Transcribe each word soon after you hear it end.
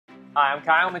Hi, I'm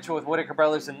Kyle Mitchell with Whitaker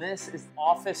Brothers, and this is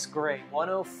office grade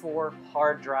 104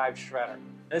 hard drive shredder.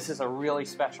 This is a really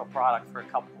special product for a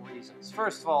couple of reasons.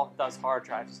 First of all, it does hard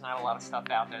drives. There's not a lot of stuff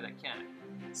out there that can.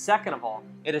 Second of all,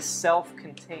 it is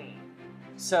self-contained.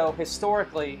 So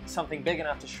historically, something big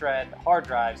enough to shred hard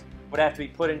drives would have to be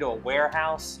put into a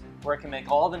warehouse where it can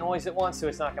make all the noise at once so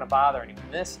it's not going to bother anyone.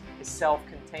 This is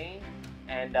self-contained,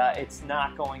 and it's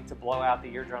not going to blow out the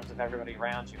eardrums of everybody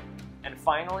around you. And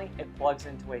finally, it plugs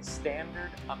into a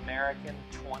standard American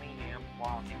 20 amp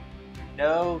plug.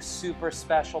 No super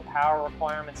special power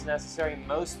requirements necessary.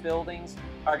 Most buildings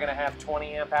are going to have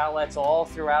 20 amp outlets all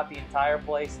throughout the entire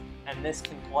place, and this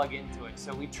can plug into it.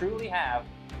 So we truly have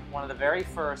one of the very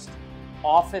first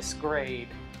office grade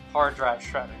hard drive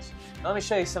shredders. Now let me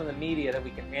show you some of the media that we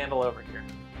can handle over here.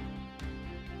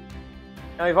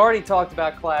 Now we've already talked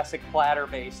about classic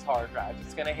platter-based hard drives.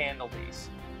 It's going to handle these.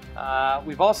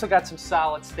 We've also got some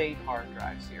solid-state hard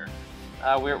drives here.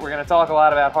 We're going to talk a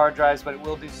lot about hard drives, but it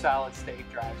will do solid-state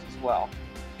drives as well.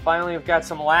 Finally, we've got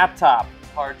some laptop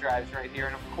hard drives right here,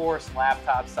 and of course,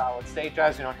 laptop solid-state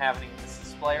drives. We don't have any in this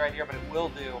display right here, but it will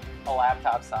do a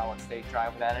laptop solid-state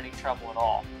drive without any trouble at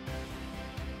all.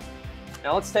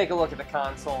 Now let's take a look at the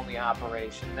console and the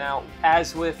operation. Now,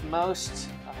 as with most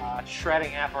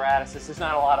shredding apparatuses, there's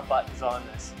not a lot of buttons on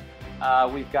this.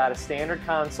 We've got a standard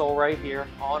console right here,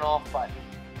 on-off button,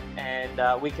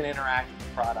 and we can interact with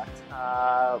the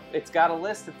product. It's got a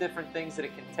list of different things that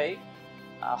it can take.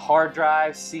 Hard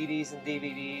drives, CDs and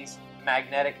DVDs,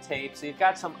 magnetic tape. So you've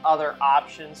got some other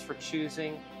options for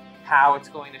choosing how it's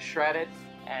going to shred it,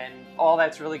 and all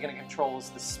that's really going to control is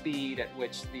the speed at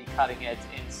which the cutting edge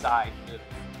inside moves.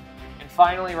 And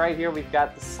finally, right here, we've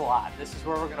got the slot. This is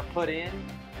where we're going to put in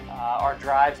our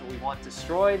drives that we want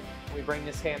destroyed. We bring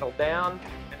this handle down,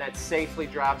 and that safely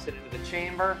drops it into the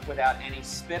chamber without any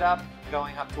spit up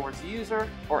going up towards the user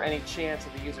or any chance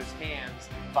of the user's hands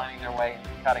finding their way into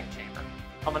the cutting chamber.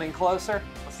 Coming in closer,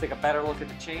 let's take a better look at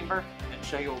the chamber and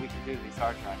show you what we can do to these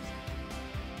hard drives.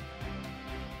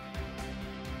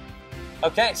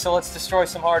 Okay, so let's destroy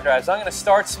some hard drives. I'm going to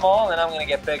start small, and then I'm going to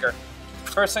get bigger.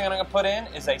 First thing I'm going to put in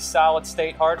is a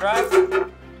solid-state hard drive.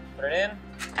 Put it in,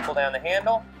 pull down the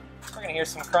handle. We're going to hear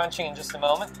some crunching in just a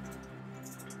moment.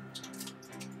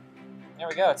 There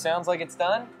we go. It sounds like it's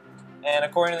done. And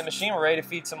according to the machine, we're ready to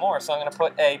feed some more. So I'm going to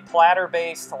put a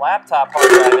platter-based laptop hard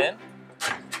drive in.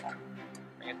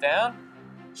 Bring it down.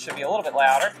 It should be a little bit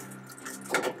louder.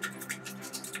 There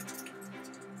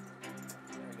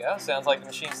we go. Sounds like the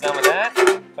machine's done with that.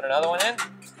 Put another one in.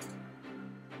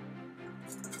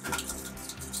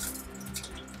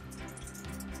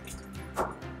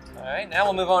 Alright, now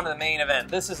we'll move on to the main event.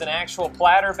 This is an actual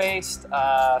platter-based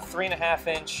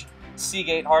 3.5-inch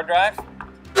Seagate hard drive.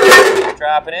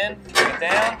 Drop it in, bring it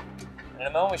down, and in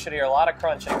a moment we should hear a lot of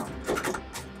crunching.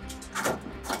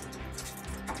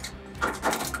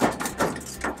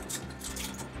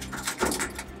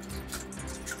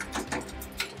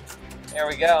 There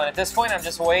we go, and at this point I'm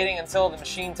just waiting until the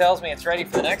machine tells me it's ready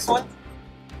for the next one.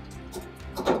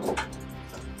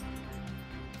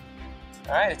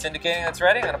 Alright, it's indicating it's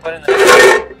ready. I'm going to put in the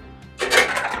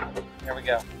next. There we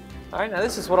go. Alright, now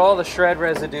this is what all the shred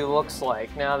residue looks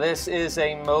like. Now this is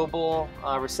a mobile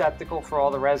receptacle for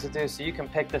all the residue, so you can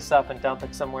pick this up and dump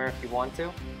it somewhere if you want to.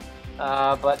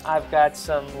 But I've got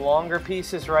some longer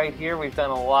pieces right here. We've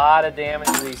done a lot of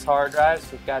damage to these hard drives.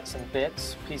 We've got some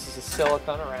bits, pieces of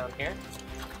silicone around here.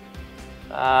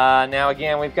 Now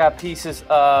again, we've got pieces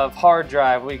of hard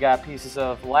drive, we've got pieces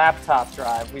of laptop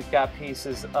drive, we've got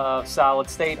pieces of solid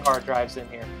state hard drives in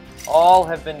here. All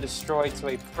have been destroyed to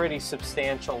a pretty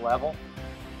substantial level.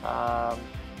 Now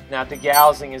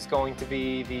degaussing is going to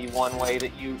be the one way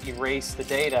that you erase the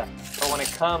data, but when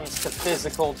it comes to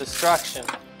physical destruction,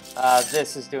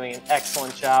 this is doing an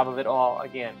excellent job of it all,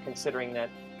 again, considering that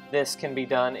this can be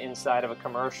done inside of a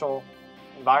commercial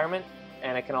environment,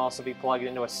 and it can also be plugged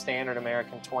into a standard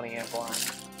American 20 amp line.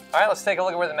 Alright, let's take a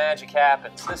look at where the magic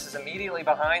happens. This is immediately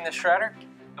behind the shredder,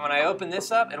 and when I open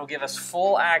this up, it'll give us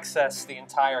full access to the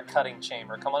entire cutting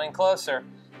chamber. Come on in closer,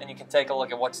 and you can take a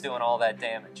look at what's doing all that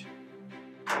damage.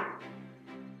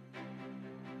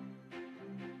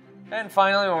 And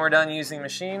finally, when we're done using the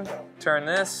machine, turn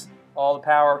this, all the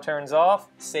power turns off,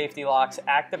 safety locks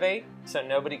activate, so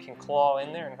nobody can claw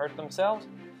in there and hurt themselves,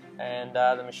 and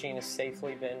the machine has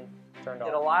safely been turned off.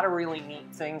 We did a lot of really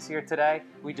neat things here today.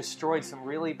 We destroyed some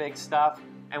really big stuff,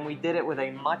 and we did it with a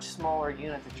much smaller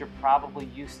unit that you're probably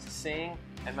used to seeing,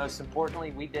 and most importantly,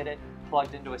 we did it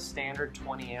plugged into a standard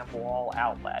 20 amp wall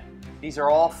outlet. These are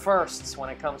all firsts when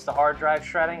it comes to hard drive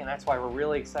shredding, and that's why we're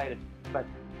really excited about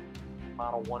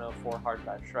Model 104 hard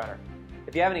drive shredder.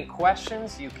 If you have any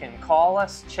questions, you can call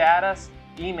us, chat us,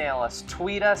 email us,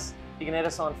 tweet us. You can hit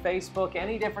us on Facebook.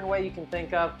 Any different way you can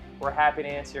think of, we're happy to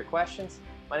answer your questions.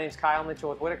 My name is Kyle Mitchell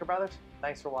with Whitaker Brothers.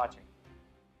 Thanks for watching.